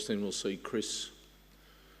Then we'll see Chris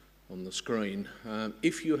on the screen.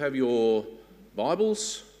 If you have your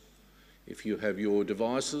Bibles, if you have your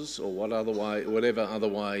devices, or whatever other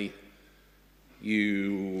way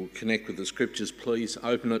you connect with the Scriptures, please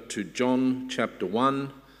open it to John chapter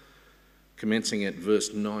 1, commencing at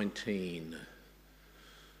verse 19.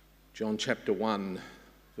 John chapter 1,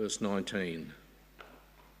 verse 19.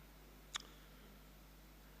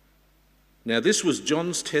 Now this was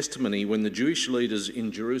John's testimony when the Jewish leaders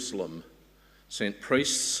in Jerusalem sent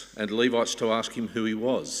priests and Levites to ask him who he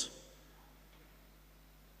was.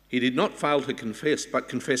 He did not fail to confess, but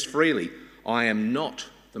confessed freely, "I am not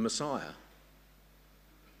the Messiah."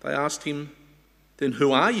 They asked him, "Then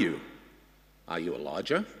who are you? Are you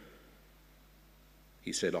Elijah?"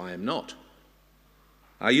 He said, "I am not."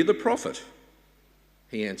 "Are you the prophet?"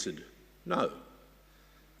 He answered, "No."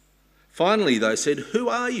 Finally, they said, "Who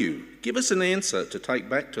are you? Give us an answer to take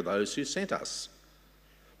back to those who sent us.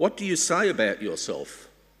 What do you say about yourself?"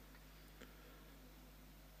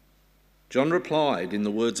 John replied in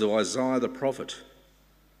the words of Isaiah the prophet,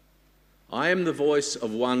 "I am the voice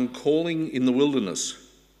of one calling in the wilderness,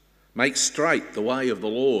 make straight the way of the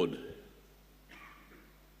Lord."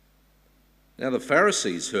 Now the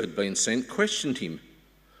Pharisees who had been sent questioned him,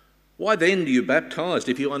 "Why then do you baptize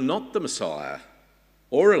if you are not the Messiah,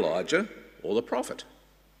 or Elijah, or the prophet?"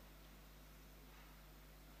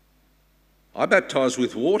 "I baptize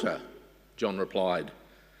with water," John replied,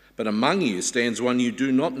 "but among you stands one you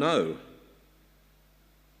do not know.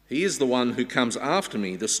 He is the one who comes after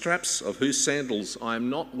me, the straps of whose sandals I am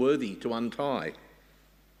not worthy to untie."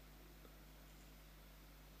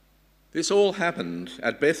 This all happened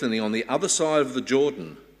at Bethany on the other side of the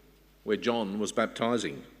Jordan, where John was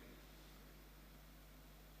baptizing.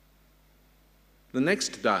 The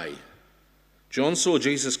next day, John saw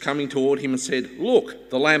Jesus coming toward him and said, "Look,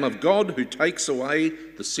 the Lamb of God who takes away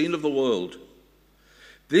the sin of the world.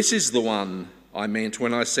 This is the one I meant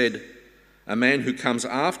when I said, 'A man who comes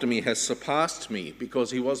after me has surpassed me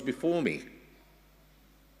because he was before me.'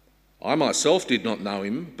 I myself did not know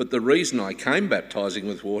him, but the reason I came baptizing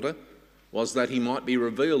with water was that he might be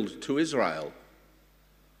revealed to Israel."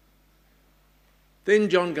 Then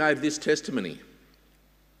John gave this testimony,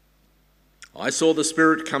 "I saw the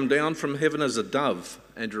Spirit come down from heaven as a dove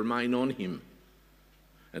and remain on him.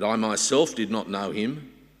 And I myself did not know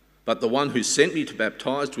him, but the one who sent me to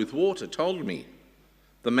baptize with water told me,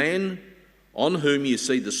 'The man on whom you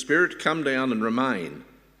see the Spirit come down and remain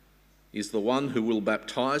is the one who will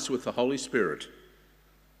baptize with the Holy Spirit.'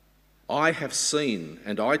 I have seen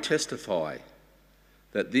and I testify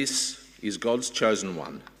that this is God's chosen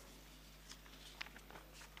one."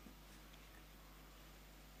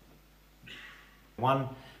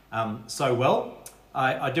 So well.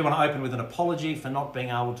 I do want to open with an apology for not being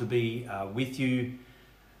able to be with you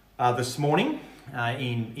this morning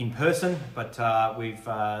in person, but we've,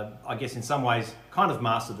 I guess in some ways, kind of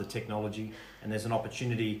mastered the technology, and there's an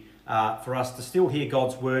opportunity for us to still hear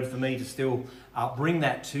God's word, for me to still bring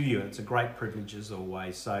that to you. It's a great privilege as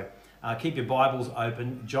always. So keep your Bibles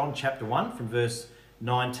open, John chapter 1 from verse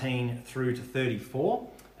 19 through to 34,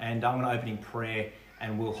 and I'm going to open in prayer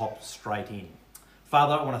and we'll hop straight in.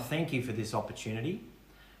 Father, I want to thank you for this opportunity,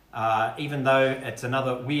 even though it's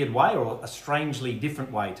another weird way or a strangely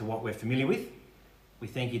different way to what we're familiar with. We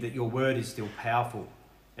thank you that your word is still powerful.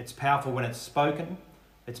 It's powerful when it's spoken.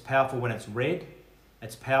 It's powerful when it's read.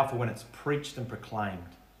 It's powerful when it's preached and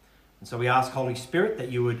proclaimed. And so we ask, Holy Spirit, that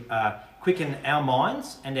you would quicken our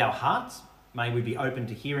minds and our hearts. May we be open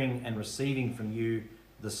to hearing and receiving from you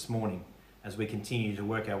this morning as we continue to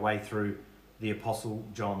work our way through the Apostle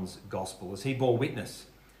John's Gospel, as he bore witness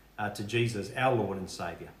to Jesus, our Lord and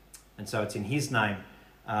Saviour. And so it's in his name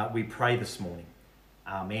we pray this morning.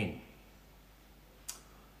 Amen.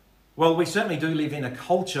 Well, we certainly do live in a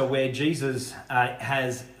culture where Jesus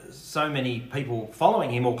has so many people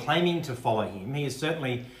following him or claiming to follow him. He is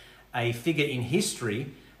certainly a figure in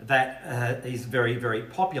history that is very, very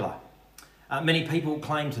popular. Many people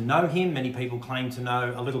claim to know him. Many people claim to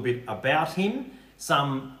know a little bit about him.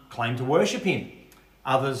 Some claim to worship him.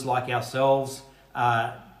 Others, like ourselves,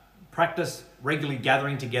 practice regularly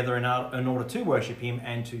gathering together in order to worship him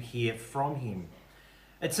and to hear from him.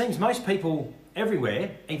 It seems most people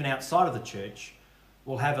everywhere, even outside of the church,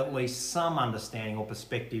 will have at least some understanding or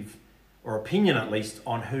perspective or opinion at least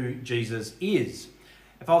on who Jesus is.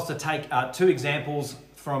 If I was to take two examples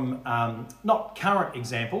from, not current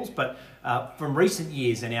examples, but from recent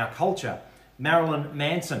years in our culture, Marilyn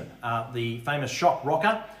Manson, the famous shock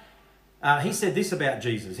rocker, he said this about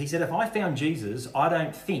Jesus. He said, "If I found Jesus, I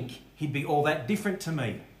don't think he'd be all that different to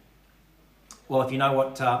me." Well, if you know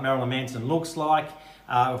what Marilyn Manson looks like,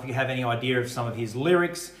 if you have any idea of some of his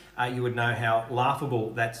lyrics, you would know how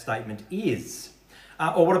laughable that statement is.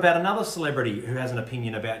 Or what about another celebrity who has an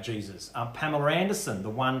opinion about Jesus? Pamela Anderson, the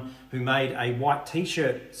one who made a white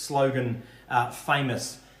t-shirt slogan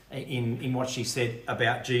famous in what she said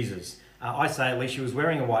about Jesus. I say at least she was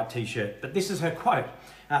wearing a white t-shirt, but this is her quote.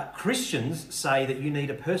 Christians say that you need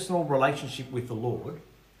a personal relationship with the Lord.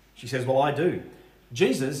 She says, well, I do.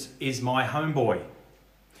 Jesus is my homeboy.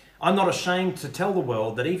 I'm not ashamed to tell the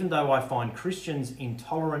world that even though I find Christians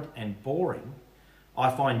intolerant and boring, I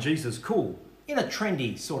find Jesus cool in a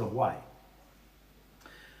trendy sort of way.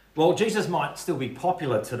 Well, Jesus might still be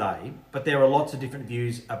popular today, but there are lots of different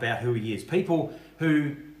views about who he is. People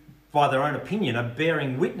who, by their own opinion, are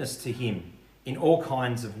bearing witness to him in all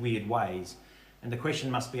kinds of weird ways. And the question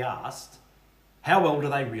must be asked, how well do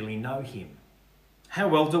they really know him? How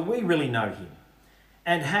well do we really know him?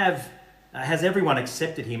 And has everyone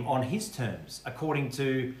accepted him on his terms, according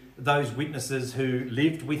to those witnesses who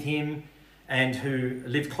lived with him and who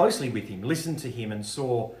lived closely with him, listened to him and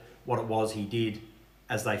saw what it was he did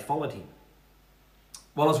as they followed him?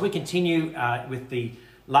 Well, as we continue with the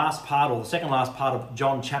last part, or the second last part of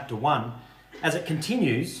John chapter 1, as it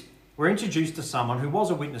continues, we're introduced to someone who was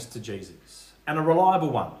a witness to Jesus, and a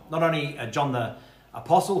reliable one. Not only John the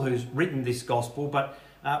Apostle, who's written this gospel, but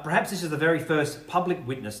perhaps this is the very first public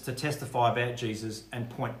witness to testify about Jesus and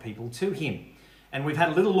point people to him. And we've had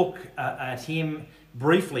a little look at him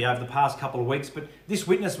briefly over the past couple of weeks, but this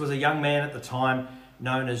witness was a young man at the time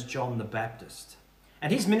known as John the Baptist.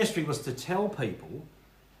 And his ministry was to tell people,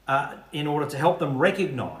 in order to help them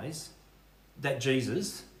recognise that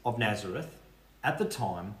Jesus of Nazareth, at the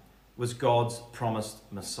time, was God's promised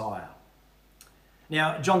Messiah.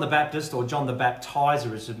 Now, John the Baptist, or John the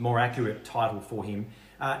Baptizer is a more accurate title for him.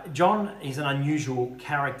 John is an unusual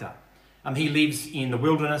character. He lives in the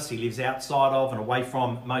wilderness, he lives outside of and away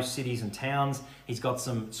from most cities and towns. He's got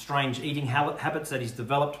some strange eating habits that he's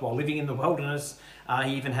developed while living in the wilderness.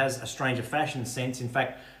 He even has a stranger fashion sense. In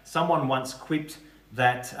fact, someone once quipped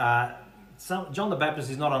that John the Baptist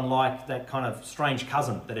is not unlike that kind of strange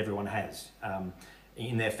cousin that everyone has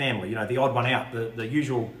in their family. You know, the odd one out, the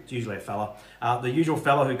usual, it's usually a fella, the usual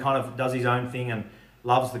fella who kind of does his own thing and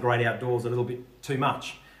loves the great outdoors a little bit too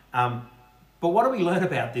much. But what do we learn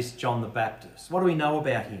about this John the Baptist? What do we know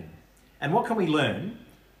about him? And what can we learn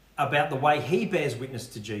about the way he bears witness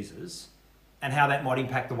to Jesus and how that might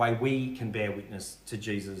impact the way we can bear witness to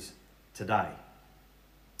Jesus today?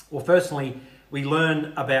 Well, firstly, we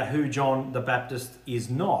learn about who John the Baptist is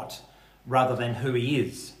not rather than who he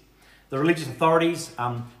is. The religious authorities,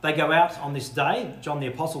 they go out on this day. John the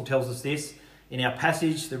Apostle tells us this in our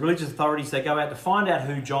passage. The religious authorities, they go out to find out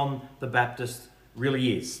who John the Baptist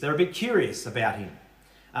really is. They're a bit curious about him.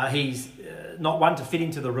 He's not one to fit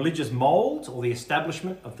into the religious mould or the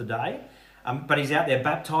establishment of the day, but he's out there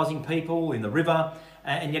baptising people in the river,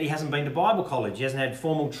 and yet he hasn't been to Bible college. He hasn't had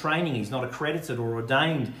formal training. He's not accredited or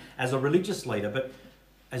ordained as a religious leader. But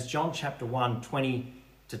as John chapter 1, 20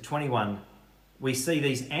 to 21, we see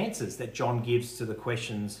these answers that John gives to the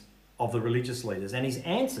questions of the religious leaders. And his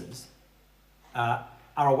answers are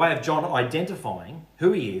a way of John identifying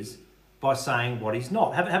who he is by saying what he's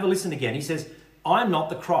not. Have a listen again. He says, I'm not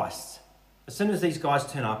the Christ. As soon as these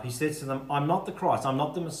guys turn up, he says to them, I'm not the Christ, I'm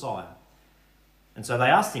not the Messiah. And so they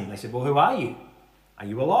asked him, they said, well, who are you? Are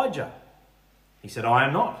you Elijah? He said, I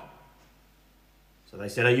am not. So they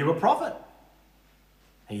said, are you a prophet?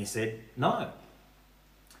 He said, no.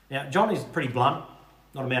 Now, John is pretty blunt,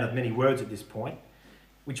 not a man of many words at this point,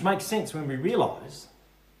 which makes sense when we realise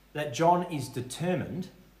that John is determined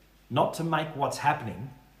not to make what's happening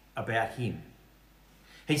about him.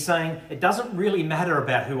 He's saying, it doesn't really matter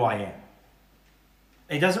about who I am.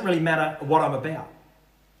 It doesn't really matter what I'm about.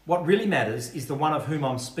 What really matters is the one of whom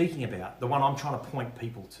I'm speaking about, the one I'm trying to point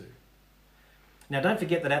people to. Now, don't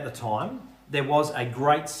forget that at the time, there was a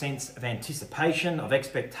great sense of anticipation, of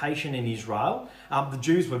expectation in Israel. The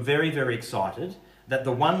Jews were very, very excited that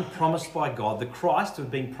the one promised by God, the Christ who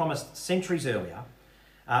had been promised centuries earlier,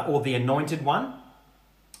 or the anointed one,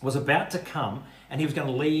 was about to come, and he was going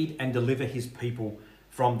to lead and deliver his people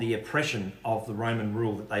from the oppression of the Roman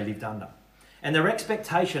rule that they lived under. And their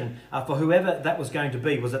expectation for whoever that was going to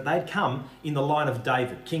be was that they'd come in the line of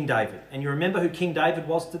David, King David. And you remember who King David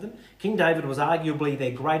was to them? King David was arguably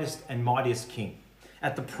their greatest and mightiest king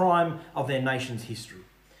at the prime of their nation's history.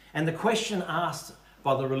 And the question asked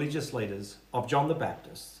by the religious leaders of John the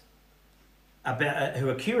Baptist, who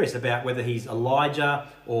are curious about whether he's Elijah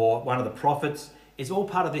or one of the prophets, is all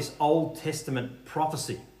part of this Old Testament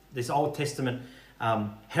prophecy, this Old Testament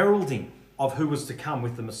heralding of who was to come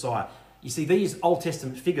with the Messiah. You see, these Old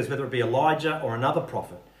Testament figures, whether it be Elijah or another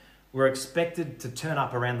prophet, were expected to turn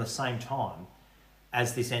up around the same time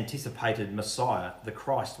as this anticipated Messiah, the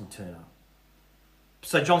Christ, would turn up.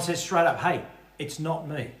 So John says straight up, hey, it's not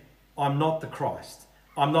me. I'm not the Christ.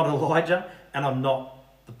 I'm not Elijah, and I'm not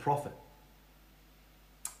the prophet.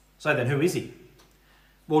 So then who is he?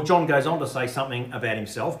 Well, John goes on to say something about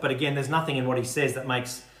himself, but again, there's nothing in what he says that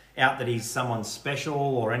makes out that he's someone special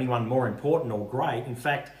or anyone more important or great. In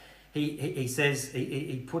fact, he says,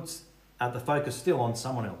 he puts the focus still on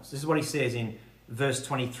someone else. This is what he says in verse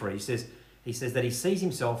 23. He says that he sees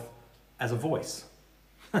himself as a voice.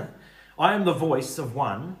 I am the voice of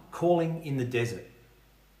one calling in the desert.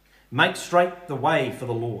 Make straight the way for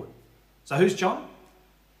the Lord. So who's John?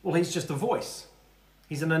 Well, he's just a voice.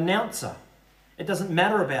 He's an announcer. It doesn't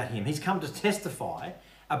matter about him. He's come to testify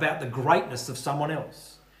about the greatness of someone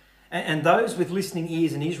else. And those with listening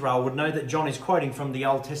ears in Israel would know that John is quoting from the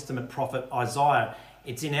Old Testament prophet Isaiah.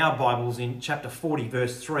 It's in our Bibles in chapter 40,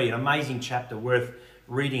 verse 3, an amazing chapter worth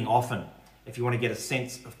reading often if you want to get a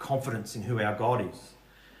sense of confidence in who our God is.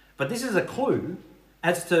 But this is a clue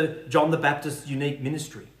as to John the Baptist's unique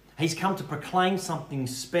ministry. He's come to proclaim something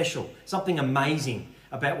special, something amazing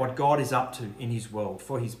about what God is up to in his world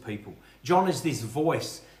for his people. John is this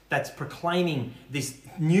voice that's proclaiming this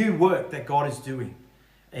new work that God is doing.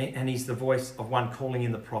 And he's the voice of one calling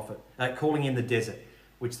in the desert,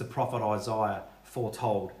 which the prophet Isaiah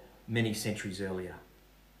foretold many centuries earlier.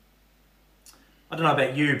 I don't know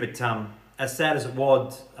about you, but as sad as it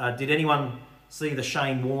was, did anyone see the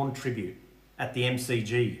Shane Warne tribute at the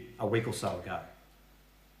MCG a week or so ago?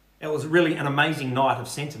 It was really an amazing night of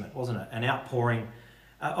sentiment, wasn't it? An outpouring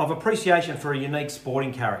of appreciation for a unique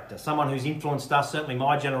sporting character, someone who's influenced us, certainly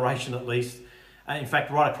my generation at least, in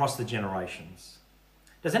fact, right across the generations.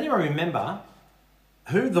 Does anyone remember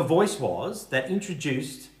who the voice was that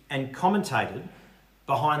introduced and commentated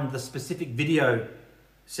behind the specific video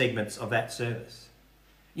segments of that service?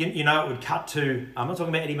 You know, it would cut to, I'm not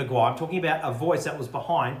talking about Eddie Maguire, I'm talking about a voice that was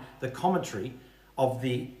behind the commentary of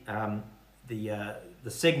the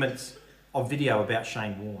segments of video about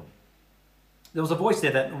Shane Warne. There was a voice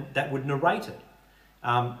there that would narrate it.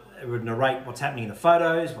 It would narrate what's happening in the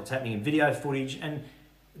photos, what's happening in video footage, and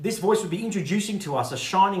this voice would be introducing to us a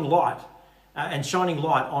shining light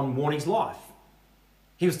on Warnie's life.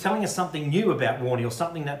 He was telling us something new about Warnie, or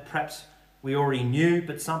something that perhaps we already knew,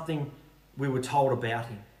 but something we were told about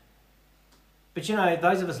him. But you know,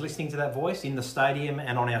 those of us listening to that voice in the stadium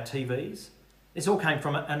and on our TVs, this all came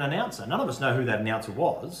from an announcer. None of us know who that announcer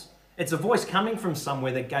was. It's a voice coming from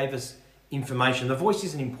somewhere that gave us information. The voice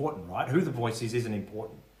isn't important, right? Who the voice is isn't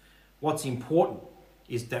important. What's important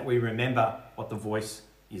is that we remember what the voice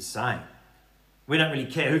is saying. We don't really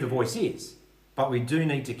care who the voice is, but we do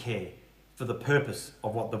need to care for the purpose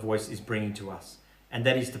of what the voice is bringing to us, and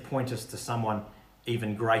that is to point us to someone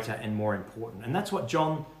even greater and more important. And that's what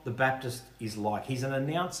John the Baptist is like. He's an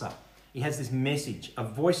announcer. He has this message, a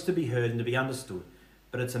voice to be heard and to be understood,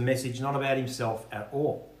 but it's a message not about himself at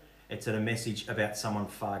all. It's a message about someone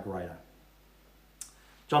far greater.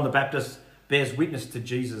 John the Baptist bears witness to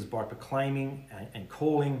Jesus by proclaiming and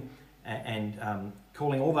calling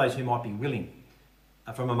calling all those who might be willing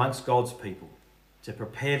from amongst God's people to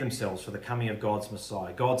prepare themselves for the coming of God's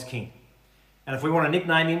Messiah, God's King. And if we want to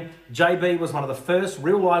nickname him, JB was one of the first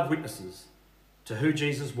real live witnesses to who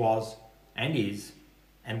Jesus was and is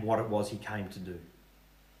and what it was he came to do.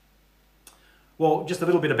 Well, just a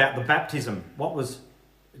little bit about the baptism. What was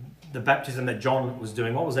the baptism that John was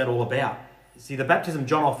doing? What was that all about? See, the baptism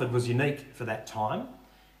John offered was unique for that time.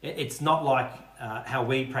 It's not like how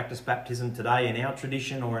we practice baptism today in our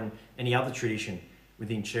tradition or in any other tradition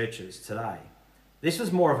within churches today. This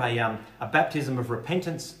was more of a baptism of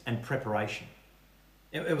repentance and preparation.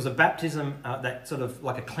 It was a baptism that sort of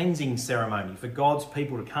like a cleansing ceremony for God's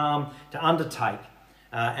people to come, to undertake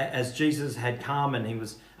as Jesus had come and he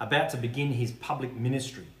was about to begin his public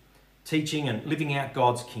ministry, teaching and living out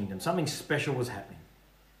God's kingdom. Something special was happening.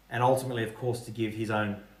 And ultimately, of course, to give his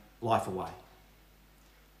own life away.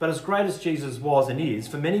 But as great as Jesus was and is,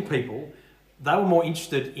 for many people, they were more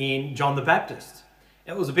interested in John the Baptist.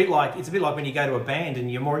 It's a bit like when you go to a band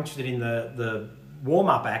and you're more interested in the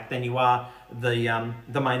warm-up act than you are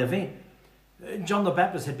the main event. John the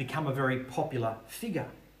Baptist had become a very popular figure.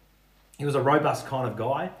 He was a robust kind of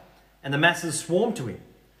guy, and the masses swarmed to him.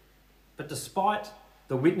 But despite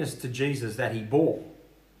the witness to Jesus that he bore,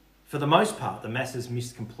 for the most part, the masses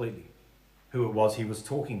missed completely who it was he was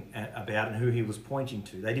talking about and who he was pointing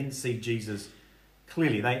to. They didn't see Jesus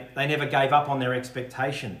clearly. They never gave up on their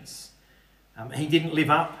expectations. He didn't live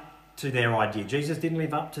up to their idea. Jesus didn't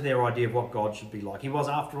live up to their idea of what God should be like. He was,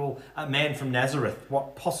 after all, a man from Nazareth.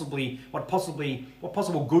 What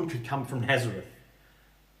possible good could come from Nazareth?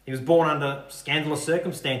 He was born under scandalous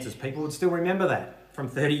circumstances. People would still remember that from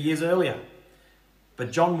 30 years earlier.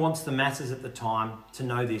 But John wants the masses at the time to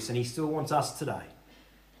know this, and he still wants us today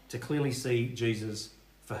to clearly see Jesus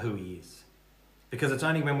for who he is. Because it's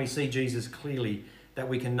only when we see Jesus clearly that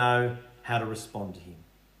we can know how to respond to him.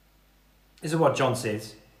 This is what John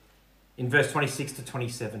says in verse 26 to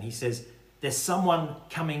 27. He says, "There's someone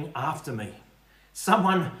coming after me,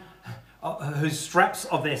 someone whose straps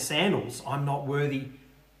of their sandals I'm not worthy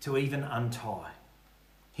to even untie."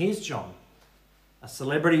 Here's John, a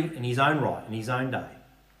celebrity in his own right, in his own day.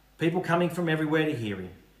 People coming from everywhere to hear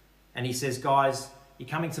him. And he says, "Guys, you're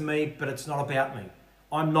coming to me, but it's not about me.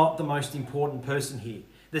 I'm not the most important person here.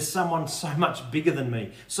 There's someone so much bigger than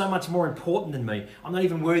me, so much more important than me. I'm not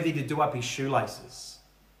even worthy to do up his shoelaces."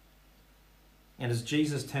 And as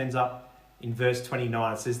Jesus turns up in verse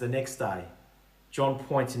 29, it says the next day, John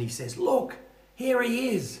points and he says, "Look, here he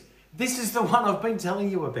is. This is the one I've been telling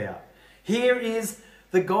you about. Here is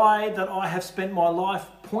the guy that I have spent my life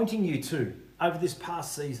pointing you to over this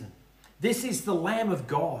past season. This is the Lamb of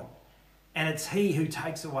God, and it's he who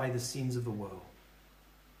takes away the sins of the world."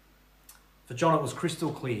 For John, it was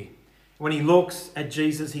crystal clear. When he looks at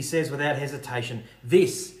Jesus, he says without hesitation,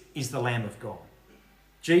 "This is the Lamb of God."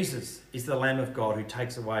 Jesus is the Lamb of God who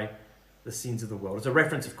takes away the sins of the world. It's a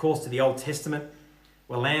reference, of course, to the Old Testament,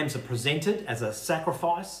 where lambs are presented as a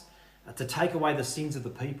sacrifice to take away the sins of the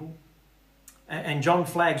people. And John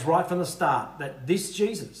flags right from the start that this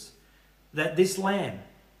Jesus, that this lamb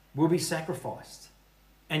will be sacrificed.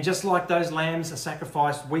 And just like those lambs are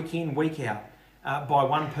sacrificed week in, week out, by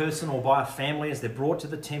one person or by a family as they're brought to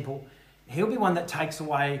the temple, he'll be one that takes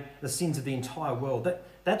away the sins of the entire world.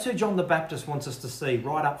 That's who John the Baptist wants us to see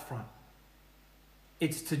right up front.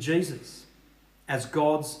 It's to Jesus, as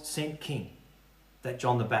God's sent king, that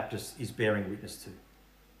John the Baptist is bearing witness to.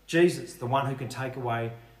 Jesus, the one who can take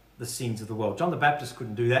away the sins of the world. John the Baptist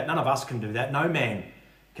couldn't do that. None of us can do that. No man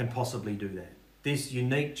can possibly do that. This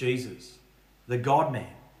unique Jesus, the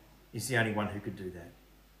God-man, is the only one who could do that.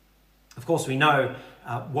 Of course, we know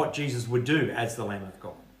what Jesus would do as the Lamb of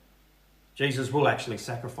God. Jesus will actually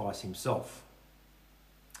sacrifice himself.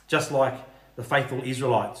 Just like the faithful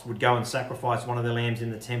Israelites would go and sacrifice one of the lambs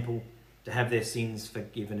in the temple to have their sins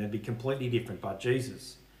forgiven. It would be completely different, but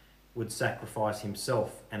Jesus would sacrifice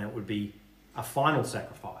himself, and it would be a final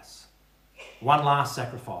sacrifice. One last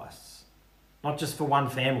sacrifice. Not just for one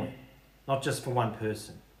family, not just for one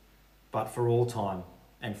person, but for all time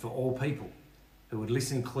and for all people who would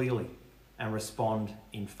listen clearly and respond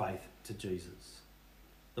in faith to Jesus.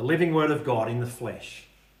 The living Word of God in the flesh,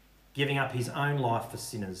 giving up his own life for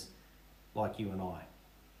sinners like you and I.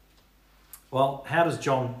 Well, how does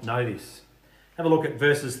John know this? Have a look at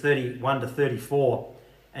verses 31 to 34,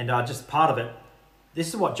 and just part of it. This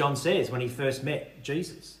is what John says when he first met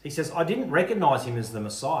Jesus. He says, "I didn't recognize him as the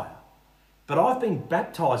Messiah, but I've been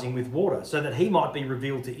baptizing with water so that he might be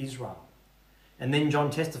revealed to Israel." And then John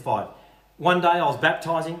testified, "One day I was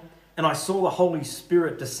baptizing and I saw the Holy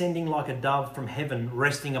Spirit descending like a dove from heaven,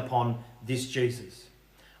 resting upon this Jesus.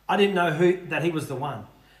 I didn't know that he was the one,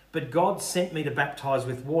 but God sent me to baptize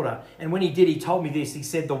with water. And when he did, he told me this. He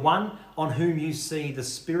said, 'The one on whom you see the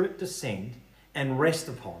Spirit descend and rest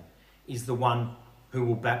upon is the one who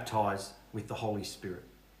will baptize with the Holy Spirit.'"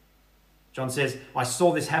 John says, "I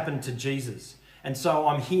saw this happen to Jesus, and so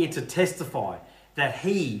I'm here to testify that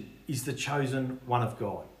he is the chosen one of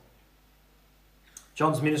God."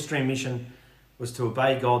 John's ministry and mission was to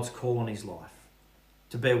obey God's call on his life,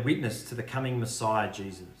 to bear witness to the coming Messiah,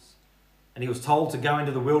 Jesus. And he was told to go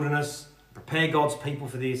into the wilderness, prepare God's people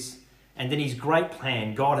for this. And then his great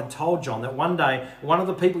plan, God had told John that one day, one of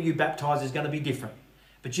the people you baptize is going to be different.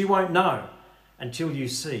 But you won't know until you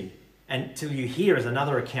see, until you hear, as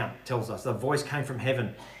another account tells us. A voice came from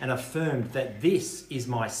heaven and affirmed that "This is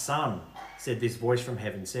my son," said this voice from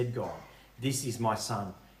heaven, said God. "This is my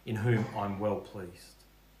son in whom I'm well pleased."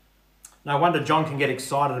 No wonder John can get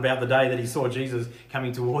excited about the day that he saw Jesus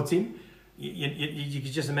coming towards him. You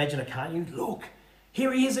can just imagine it, can't you? Look,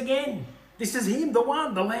 here he is again. This is him, the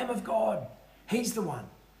one, the Lamb of God. He's the one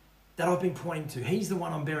that I've been pointing to. He's the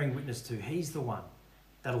one I'm bearing witness to. He's the one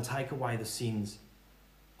that'll take away the sins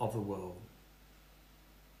of the world.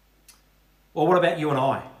 Well, what about you and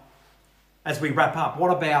I? As we wrap up,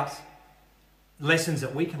 what about lessons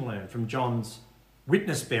that we can learn from John's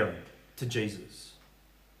witness bearing to Jesus?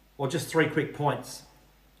 Well, just 3 quick points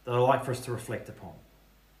that I'd like for us to reflect upon.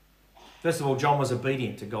 First of all, John was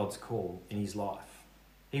obedient to God's call in his life.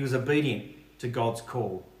 He was obedient to God's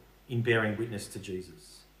call in bearing witness to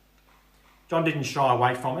Jesus. John didn't shy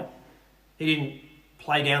away from it. He didn't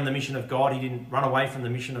play down the mission of God. He didn't run away from the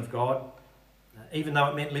mission of God, even though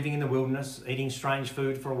it meant living in the wilderness, eating strange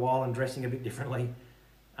food for a while and dressing a bit differently,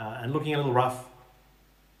 and looking a little rough.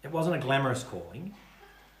 It wasn't a glamorous calling,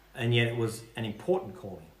 and yet it was an important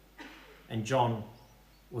calling. And John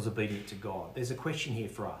was obedient to God. There's a question here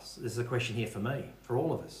for us. There's a question here for me, for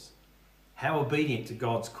all of us. How obedient to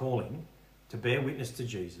God's calling to bear witness to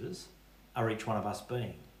Jesus are each one of us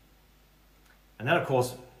being? And that, of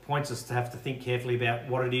course, points us to have to think carefully about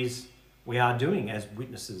what it is we are doing as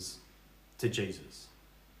witnesses to Jesus.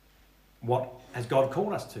 What has God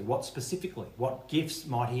called us to? What specifically? What gifts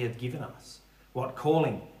might he have given us? What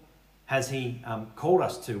calling has he called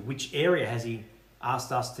us to? Which area has he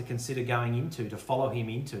asked us to consider going into, to follow him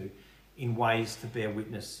into, in ways to bear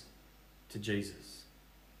witness to Jesus?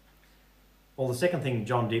 Well, the second thing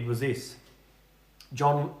John did was this.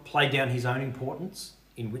 John played down his own importance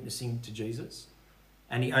in witnessing to Jesus,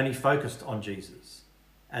 and he only focused on Jesus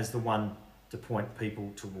as the one to point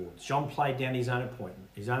people towards. John played down his own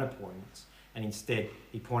importance, and instead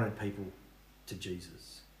he pointed people to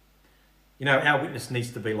Jesus. You know, our witness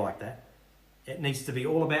needs to be like that. It needs to be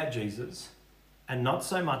all about Jesus and not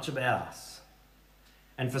so much about us.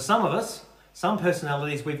 And for some of us, some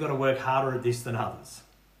personalities, we've got to work harder at this than others.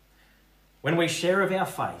 When we share of our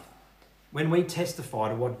faith, when we testify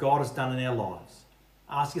to what God has done in our lives,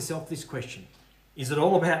 ask yourself this question. Is it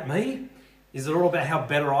all about me? Is it all about how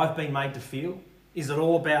better I've been made to feel? Is it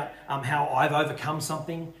all about how I've overcome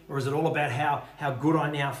something? Or is it all about how good I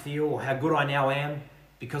now feel or how good I now am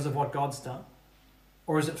because of what God's done?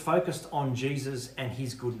 Or is it focused on Jesus and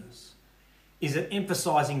his goodness? Is it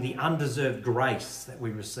emphasising the undeserved grace that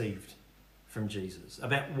we received from Jesus,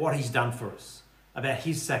 about what he's done for us, about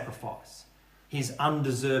his sacrifice, his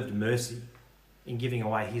undeserved mercy in giving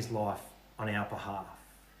away his life on our behalf?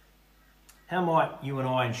 How might you and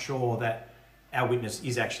I ensure that our witness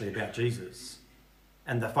is actually about Jesus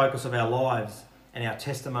and the focus of our lives and our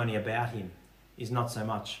testimony about him is not so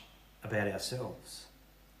much about ourselves?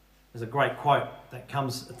 There's a great quote that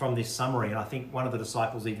comes from this summary, and I think one of the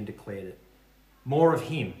disciples even declared it. More of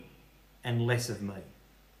him and less of me.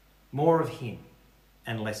 More of him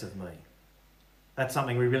and less of me. That's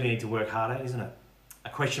something we really need to work hard at, isn't it? A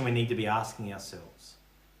question we need to be asking ourselves.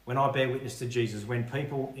 When I bear witness to Jesus, when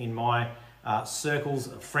people in my circles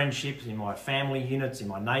of friendships, in my family units, in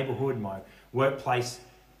my neighbourhood, in my workplace,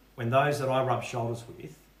 when those that I rub shoulders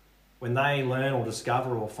with, when they learn or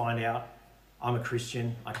discover or find out I'm a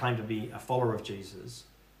Christian, I claim to be a follower of Jesus,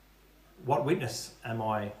 what witness am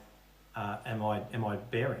I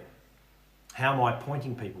bearing? How am I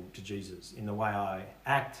pointing people to Jesus in the way I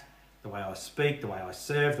act, the way I speak, the way I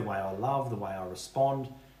serve, the way I love, the way I respond,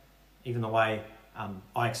 even the way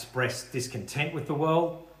I express discontent with the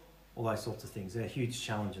world, all those sorts of things. They're huge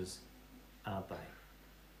challenges, aren't they?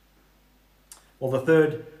 Well, the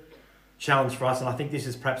third challenge for us, and I think this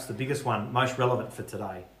is perhaps the biggest one, most relevant for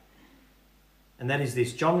today, and that is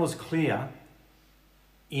this. John was clear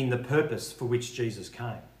in the purpose for which Jesus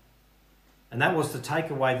came. And that was to take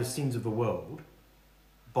away the sins of the world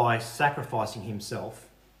by sacrificing himself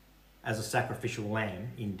as a sacrificial lamb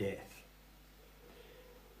in death.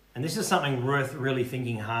 And this is something worth really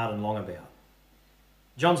thinking hard and long about.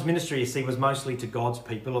 John's ministry, you see, was mostly to God's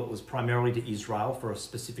people. It was primarily to Israel for a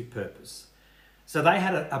specific purpose. So they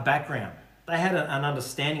had a background. They had an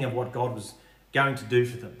understanding of what God was going to do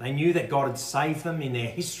for them. They knew that God had saved them in their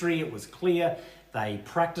history. It was clear. They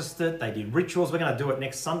practiced it. They did rituals. We're going to do it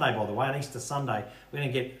next Sunday, by the way, on Easter Sunday. We're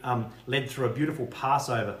going to get led through a beautiful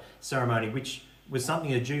Passover ceremony, which was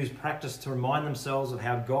something the Jews practiced to remind themselves of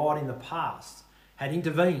how God in the past had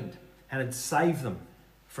intervened and had saved them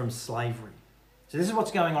from slavery. So this is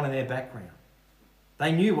what's going on in their background.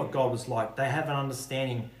 They knew what God was like. They have an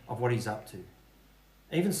understanding of what he's up to.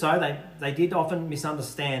 Even so, they did often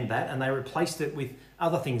misunderstand that, and they replaced it with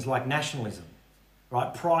other things like nationalism,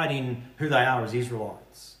 right? Pride in who they are as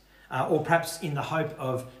Israelites, or perhaps in the hope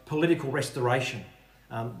of political restoration,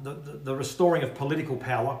 the restoring of political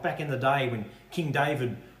power, like back in the day when King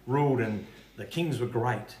David ruled and the kings were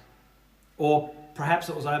great. Or perhaps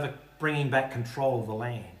it was over bringing back control of the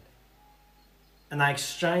land. And they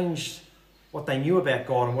exchanged what they knew about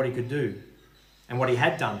God and what he could do and what he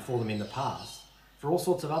had done for them in the past for all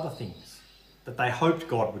sorts of other things that they hoped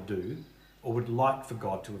God would do or would like for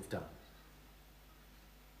God to have done.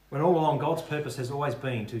 When all along God's purpose has always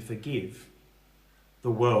been to forgive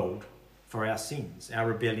the world for our sins, our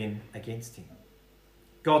rebellion against him.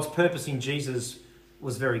 God's purpose in Jesus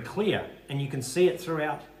was very clear, and you can see it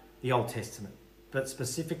throughout the Old Testament, but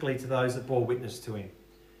specifically to those that bore witness to him.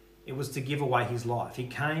 It was to give away his life. He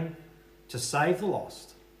came to save the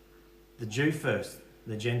lost, the Jew first,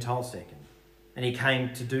 the Gentile second. And he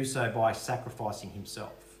came to do so by sacrificing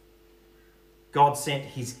himself. God sent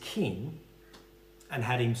his king and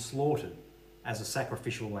had him slaughtered as a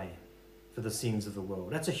sacrificial lamb for the sins of the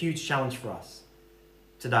world. That's a huge challenge for us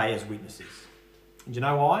today as witnesses. And do you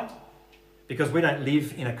know why? Because we don't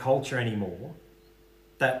live in a culture anymore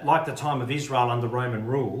that, like the time of Israel under Roman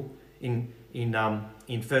rule in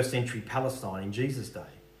first century Palestine in Jesus' day,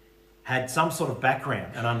 had some sort of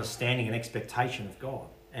background and understanding and expectation of God.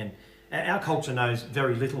 And our culture knows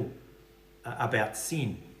very little about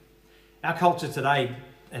sin. Our culture today,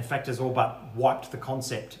 in fact, has all but wiped the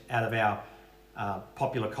concept out of our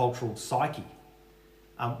popular cultural psyche.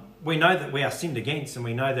 We know that we are sinned against and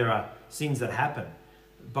we know there are sins that happen,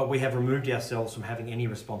 but we have removed ourselves from having any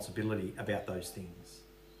responsibility about those things.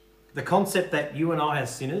 The concept that you and I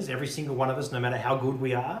as sinners, every single one of us, no matter how good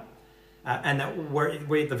we are, and that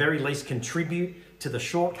we at the very least contribute to the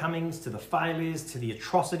shortcomings, to the failures, to the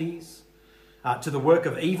atrocities, to the work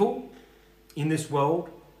of evil in this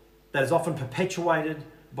world that is often perpetuated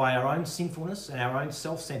by our own sinfulness and our own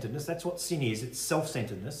self-centeredness. That's what sin is. It's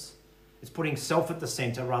self-centeredness. It's putting self at the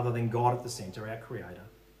center rather than God at the center, our Creator.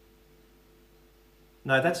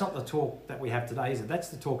 No, that's not the talk that we have today, is it? That's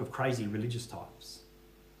the talk of crazy religious types.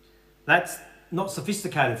 That's not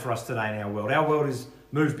sophisticated for us today in our world. Our world is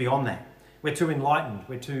moved beyond that. We're too enlightened.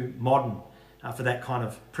 We're too modern for that kind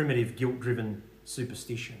of primitive, guilt-driven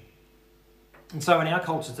superstition. And so in our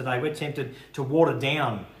culture today, we're tempted to water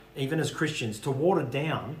down, even as Christians, to water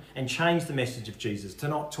down and change the message of Jesus, to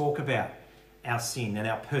not talk about our sin and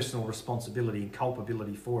our personal responsibility and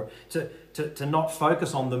culpability for it, to not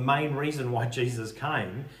focus on the main reason why Jesus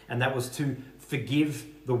came, and that was to forgive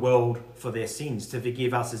the world for their sins, to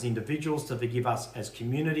forgive us as individuals, to forgive us as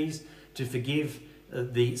communities, to forgive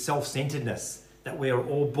the self-centeredness that we are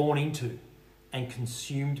all born into and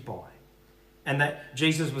consumed by. And that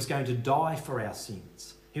Jesus was going to die for our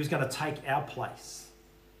sins. He was going to take our place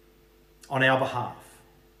on our behalf,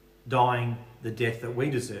 dying the death that we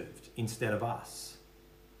deserved instead of us.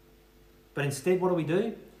 But instead, what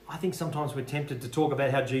do? I think sometimes we're tempted to talk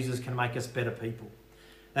about how Jesus can make us better people.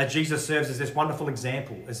 That Jesus serves as this wonderful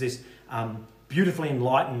example, as this beautifully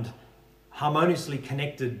enlightened, harmoniously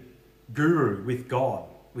connected guru with God,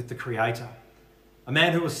 with the Creator. A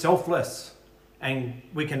man who was selfless, and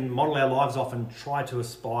we can model our lives off and try to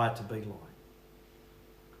aspire to be like.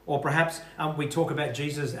 Or perhaps we talk about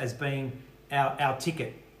Jesus as being our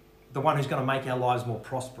ticket, the one who's going to make our lives more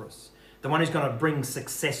prosperous, the one who's going to bring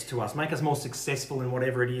success to us, make us more successful in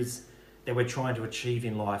whatever it is that we're trying to achieve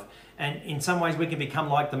in life. And in some ways we can become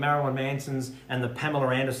like the Marilyn Mansons and the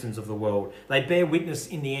Pamela Andersons of the world. They bear witness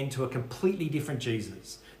in the end to a completely different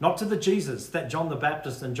Jesus, not to the Jesus that John the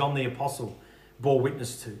Baptist and John the Apostle bore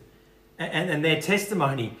witness to. And their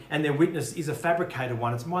testimony and their witness is a fabricated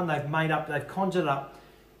one. It's one they've made up, they've conjured up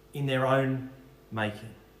in their own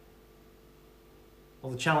making.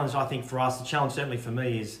 Well, the challenge, I think, for us, the challenge certainly for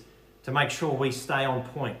me, is to make sure we stay on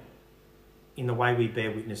point in the way we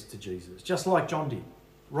bear witness to Jesus. Just like John did.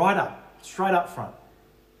 Right up, straight up front.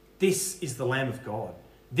 This is the Lamb of God.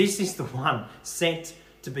 This is the one sent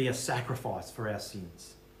to be a sacrifice for our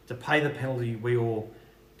sins, to pay the penalty we all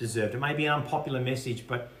deserved. It may be an unpopular message,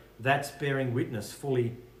 but that's bearing witness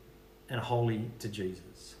fully and wholly to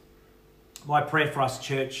Jesus. My prayer for us,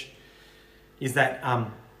 church, is that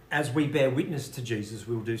as we bear witness to Jesus,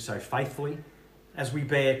 we'll do so faithfully. As we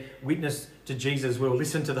bear witness to Jesus, we'll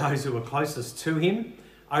listen to those who are closest to him,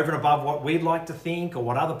 over and above what we'd like to think or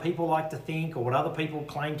what other people like to think or what other people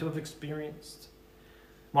claim to have experienced.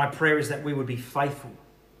 My prayer is that we would be faithful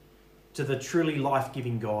to the truly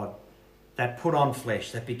life-giving God that put on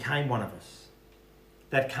flesh, that became one of us,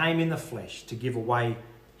 that came in the flesh to give away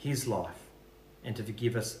his life and to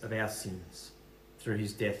forgive us of our sins through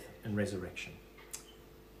his death and resurrection.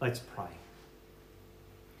 Let's pray.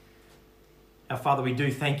 Our Father, we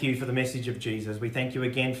do thank you for the message of Jesus. We thank you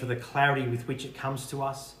again for the clarity with which it comes to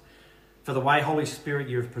us, for the way, Holy Spirit,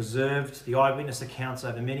 you have preserved the eyewitness accounts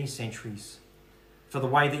over many centuries, for the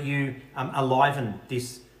way that you enliven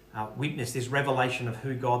this witness, this revelation of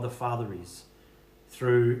who God the Father is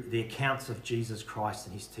through the accounts of Jesus Christ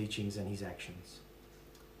and his teachings and his actions.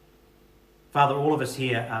 Father, all of us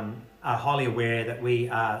here are highly aware that we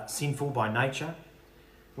are sinful by nature.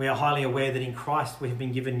 We are highly aware that in Christ we have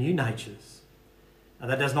been given new natures.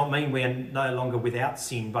 That does not mean we are no longer without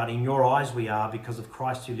sin, but in your eyes we are because of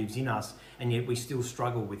Christ who lives in us, and yet we still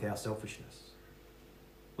struggle with our selfishness.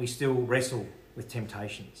 We still wrestle with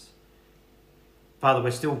temptations. Father, we're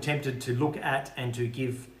still tempted to look at and to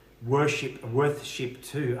give worship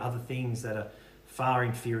to other things that are far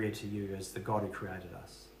inferior to you as the God who created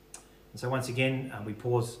us. And so once again, we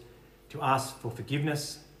pause to ask for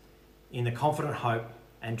forgiveness in the confident hope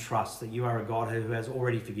and trust that you are a God who has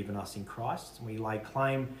already forgiven us in Christ. And we lay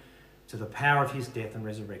claim to the power of his death and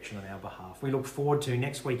resurrection on our behalf. We look forward to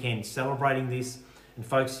next weekend celebrating this and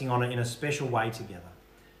focusing on it in a special way together.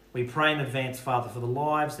 We pray in advance, Father, for the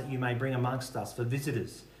lives that you may bring amongst us, for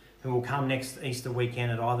visitors who will come next Easter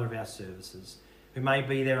weekend at either of our services, who may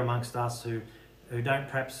be there amongst us who don't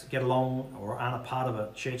perhaps get along or aren't a part of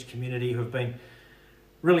a church community, who have been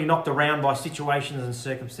really knocked around by situations and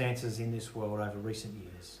circumstances in this world over recent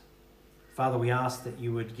years. Father, we ask that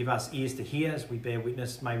you would give us ears to hear as we bear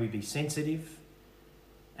witness. May we be sensitive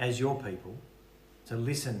as your people to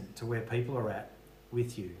listen to where people are at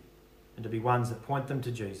with you and to be ones that point them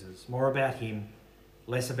to Jesus, more about him,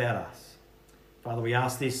 less about us. Father, we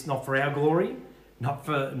ask this not for our glory, not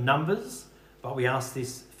for numbers, but we ask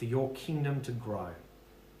this for your kingdom to grow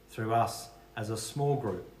through us as a small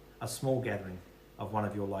group, a small gathering of one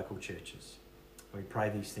of your local churches. We pray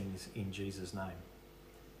these things in Jesus' name.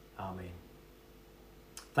 Amen.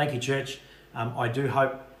 Thank you, church. I do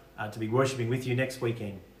hope to be worshipping with you next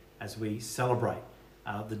weekend as we celebrate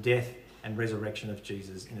the death and resurrection of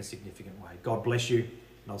Jesus in a significant way. God bless you,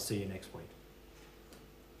 and I'll see you next week.